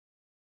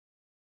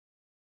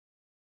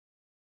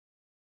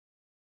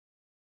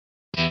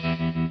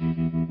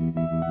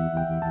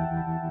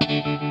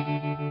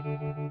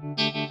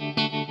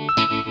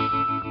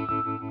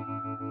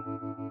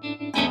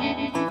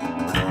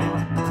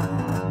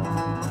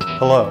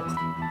Hello,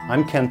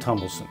 I'm Ken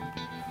Tumbleson,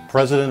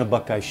 President of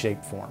Buckeye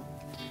Shapeform.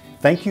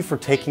 Thank you for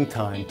taking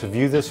time to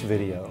view this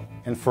video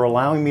and for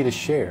allowing me to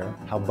share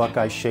how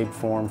Buckeye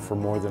Shapeform for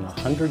more than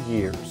 100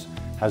 years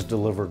has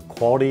delivered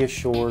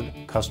quality-assured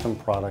custom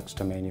products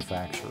to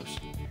manufacturers.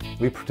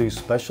 We produce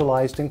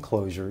specialized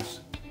enclosures,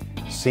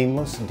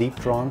 seamless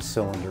deep-drawn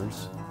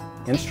cylinders,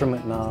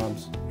 instrument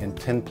knobs, and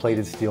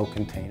tin-plated steel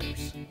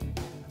containers.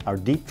 Our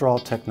deep draw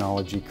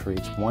technology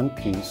creates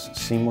one-piece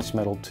seamless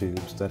metal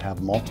tubes that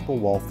have multiple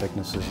wall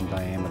thicknesses and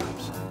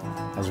diameters,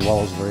 as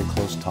well as very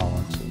close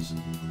tolerances.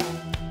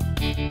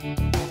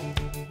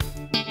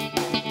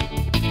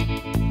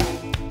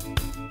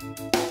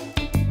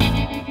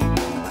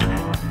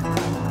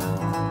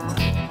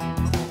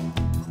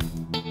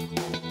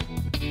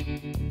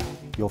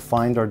 You'll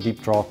find our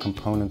deep draw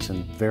components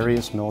in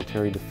various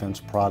military defense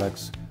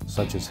products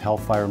such as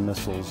Hellfire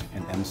missiles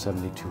and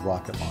M72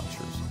 rocket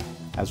launchers,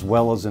 as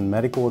well as in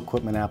medical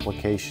equipment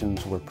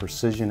applications where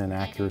precision and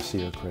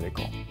accuracy are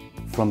critical.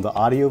 From the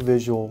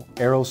audiovisual,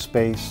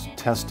 aerospace,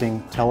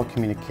 testing,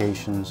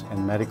 telecommunications,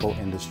 and medical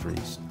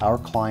industries, our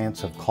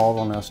clients have called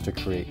on us to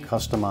create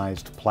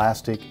customized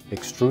plastic,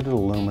 extruded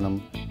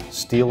aluminum,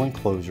 steel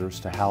enclosures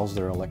to house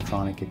their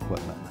electronic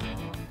equipment.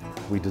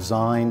 We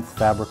design,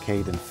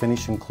 fabricate, and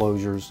finish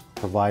enclosures,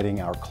 providing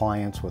our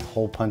clients with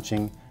hole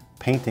punching,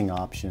 painting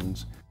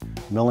options,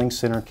 milling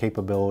center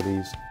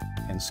capabilities,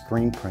 and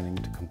screen printing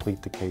to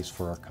complete the case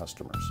for our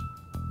customers.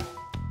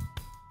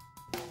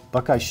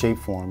 Buckeye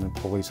Shapeform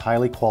employs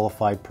highly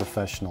qualified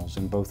professionals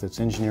in both its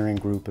engineering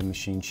group and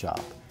machine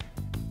shop.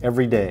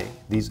 Every day,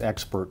 these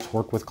experts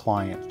work with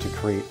clients to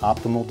create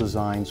optimal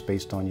designs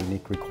based on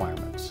unique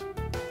requirements.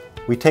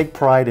 We take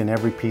pride in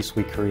every piece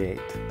we create.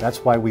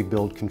 That's why we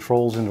build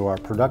controls into our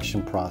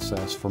production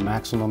process for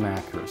maximum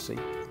accuracy.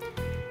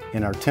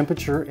 In our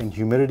temperature and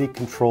humidity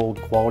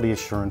controlled quality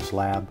assurance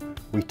lab,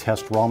 we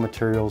test raw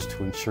materials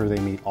to ensure they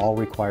meet all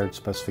required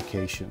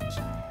specifications.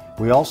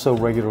 We also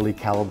regularly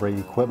calibrate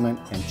equipment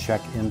and check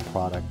end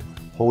product,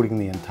 holding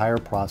the entire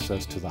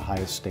process to the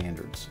highest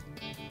standards.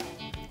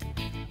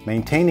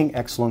 Maintaining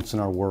excellence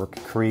in our work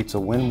creates a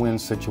win-win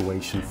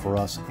situation for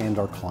us and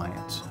our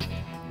clients.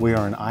 We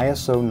are an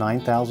ISO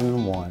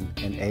 9001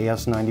 and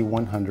AS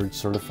 9100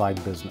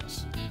 certified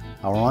business.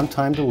 Our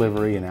on-time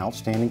delivery and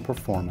outstanding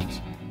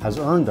performance has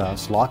earned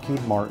us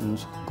Lockheed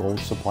Martin's Gold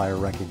Supplier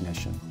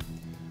recognition.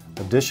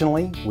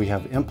 Additionally, we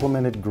have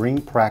implemented green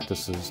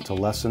practices to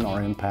lessen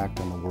our impact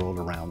on the world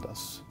around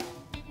us.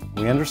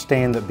 We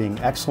understand that being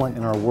excellent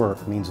in our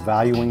work means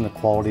valuing the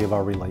quality of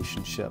our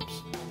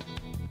relationships.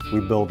 We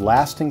build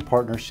lasting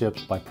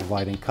partnerships by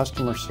providing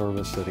customer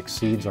service that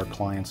exceeds our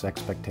clients'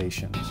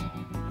 expectations.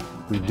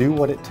 We do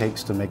what it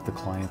takes to make the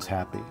clients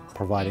happy,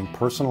 providing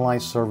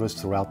personalized service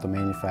throughout the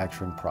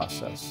manufacturing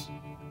process.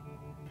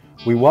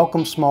 We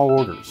welcome small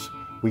orders.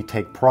 We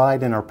take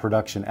pride in our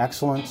production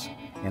excellence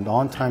and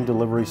on-time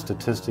delivery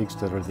statistics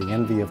that are the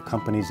envy of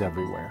companies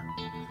everywhere.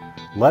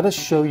 Let us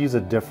show you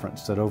the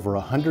difference that over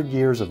 100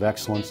 years of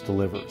excellence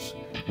delivers.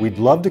 We'd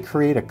love to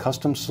create a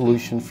custom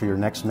solution for your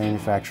next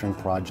manufacturing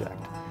project.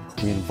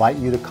 We invite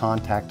you to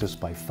contact us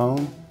by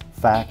phone,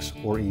 fax,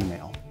 or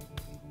email.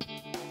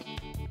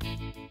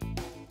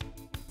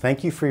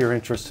 Thank you for your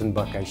interest in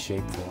Buckeye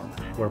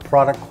Shapeform, where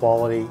product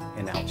quality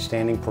and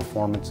outstanding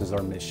performance is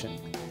our mission.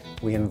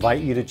 We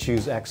invite you to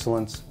choose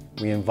excellence.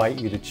 We invite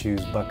you to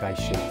choose Buckeye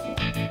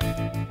Shapeform.